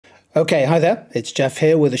Okay, hi there, it's Jeff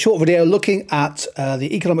here with a short video looking at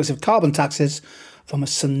the economics of carbon taxes from a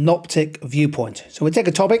synoptic viewpoint. So we take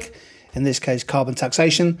a topic, in this case carbon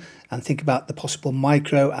taxation, and think about the possible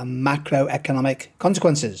micro and macroeconomic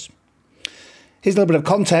consequences. Here's a little bit of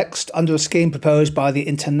context. Under a scheme proposed by the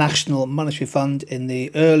International Monetary Fund in the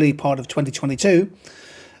early part of 2022,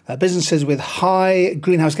 businesses with high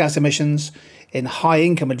greenhouse gas emissions in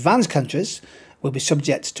high-income advanced countries will be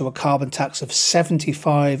subject to a carbon tax of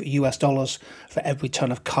 $75 for every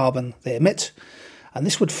tonne of carbon they emit. And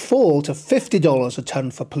this would fall to $50 a tonne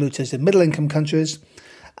for polluters in middle-income countries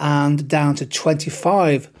and down to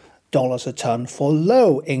 $25 a tonne for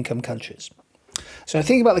low-income countries. So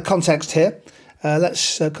thinking about the context here,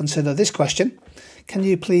 let's consider this question. Can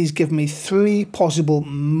you please give me three possible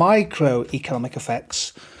microeconomic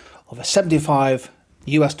effects of a $75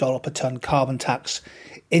 per tonne carbon tax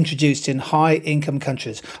introduced in high-income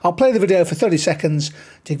countries? I'll play the video for 30 seconds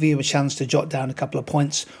to give you a chance to jot down a couple of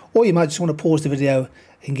points, or you might just want to pause the video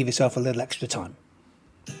and give yourself a little extra time.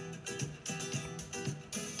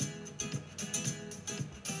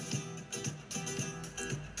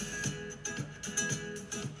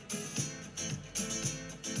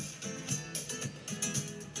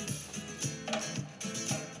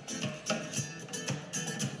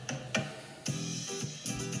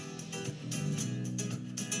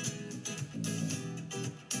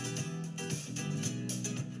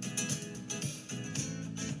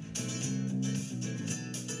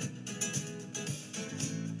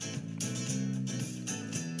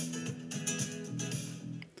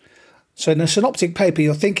 So in a synoptic paper,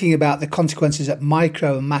 you're thinking about the consequences at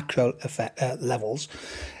micro and macro levels.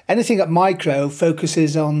 Anything at micro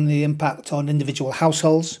focuses on the impact on individual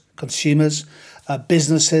households, consumers,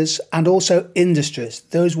 businesses, and also industries.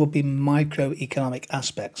 Those will be microeconomic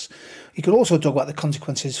aspects. You could also talk about the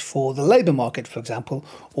consequences for the labour market, for example,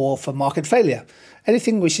 or for market failure.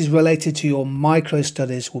 Anything which is related to your micro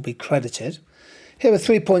studies will be credited. Here are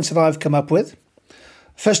 3 points that I've come up with.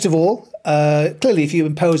 First of all, clearly if you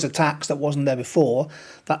impose a tax that wasn't there before,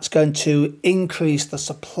 that's going to increase the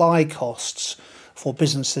supply costs for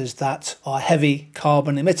businesses that are heavy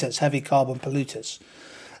carbon emitters, heavy carbon polluters.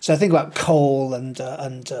 So think about coal and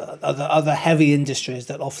other heavy industries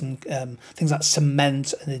that often, things like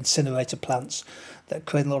cement and incinerator plants that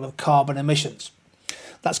create a lot of carbon emissions.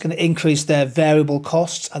 That's going to increase their variable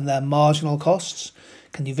costs and their marginal costs.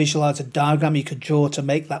 Can you visualize a diagram you could draw to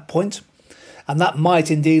make that point? And that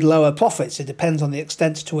might indeed lower profits. It depends on the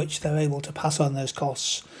extent to which they're able to pass on those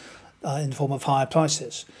costs in the form of higher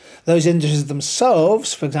prices. Those industries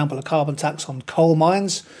themselves, for example, a carbon tax on coal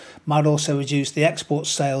mines, might also reduce the export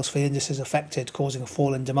sales for the industries affected, causing a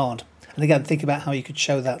fall in demand. And again, think about how you could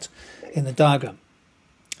show that in the diagram.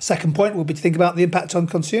 Second point would be to think about the impact on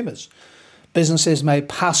consumers. Businesses may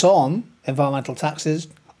pass on environmental taxes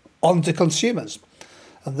onto consumers.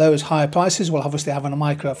 And those higher prices will obviously have a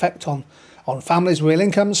micro effect on families' real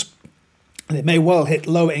incomes, and it may well hit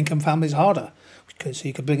lower income families harder, because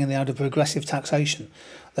you could bring in the idea of regressive taxation.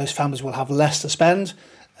 Those families will have less to spend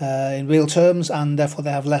in real terms, and therefore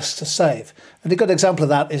they have less to save. And a good example of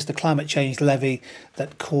that is the climate change levy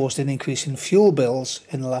that caused an increase in fuel bills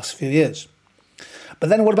in the last few years. But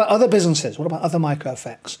then what about other businesses? What about other micro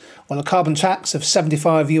effects? Well, a carbon tax of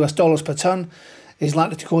 $75 per tonne is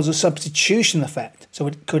likely to cause a substitution effect, so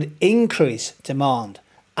it could increase demand,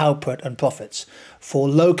 output and profits for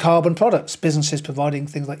low carbon products, businesses providing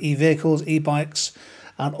things like e-vehicles, e-bikes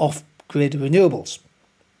and off-grid renewables.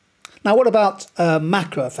 Now what about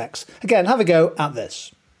macro effects? Again, have a go at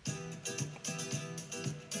this.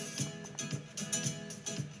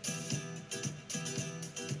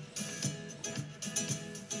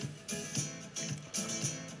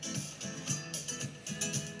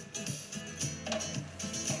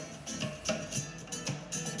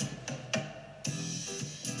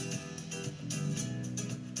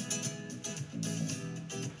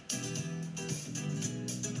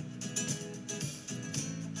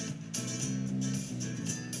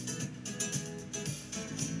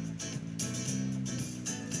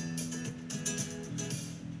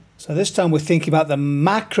 So this time we're thinking about the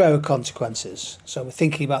macro consequences. So we're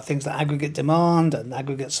thinking about things like aggregate demand and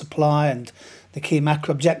aggregate supply and the key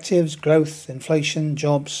macro objectives, growth, inflation,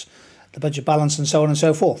 jobs, the budget balance and so on and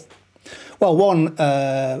so forth. Well, one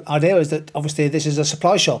idea is that obviously this is a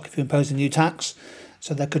supply shock if you impose a new tax.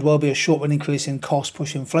 So there could well be a short-run increase in cost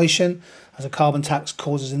push inflation as a carbon tax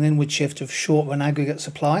causes an inward shift of short-run aggregate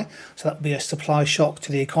supply. So that would be a supply shock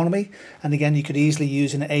to the economy. And again, you could easily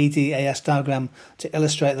use an ADAS diagram to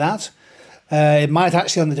illustrate that. It might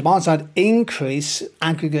actually, on the demand side, increase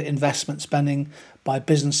aggregate investment spending by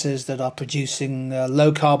businesses that are producing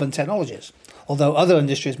low carbon technologies, although other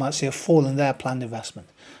industries might see a fall in their planned investment.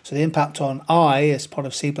 So the impact on I as part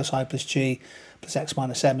of C plus I plus G plus X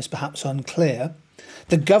minus M is perhaps unclear.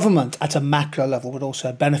 The government at a macro level would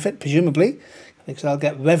also benefit, presumably, because they'll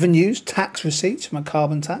get revenues, tax receipts from a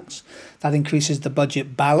carbon tax. That increases the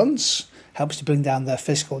budget balance, helps to bring down their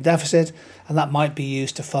fiscal deficit, and that might be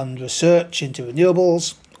used to fund research into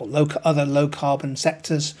renewables or other low carbon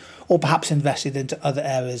sectors, or perhaps invested into other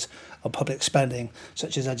areas of public spending,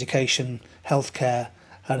 such as education, healthcare,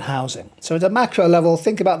 and housing. So at a macro level,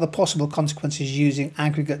 think about the possible consequences using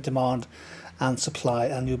aggregate demand and supply,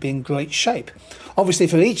 and you'll be in great shape. Obviously,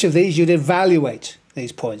 for each of these, you'd evaluate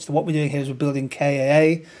these points. So what we're doing here is we're building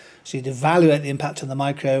KAA, so you'd evaluate the impact on the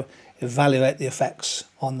micro, evaluate the effects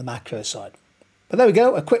on the macro side. But there we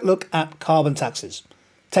go, a quick look at carbon taxes.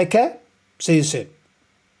 Take care, see you soon.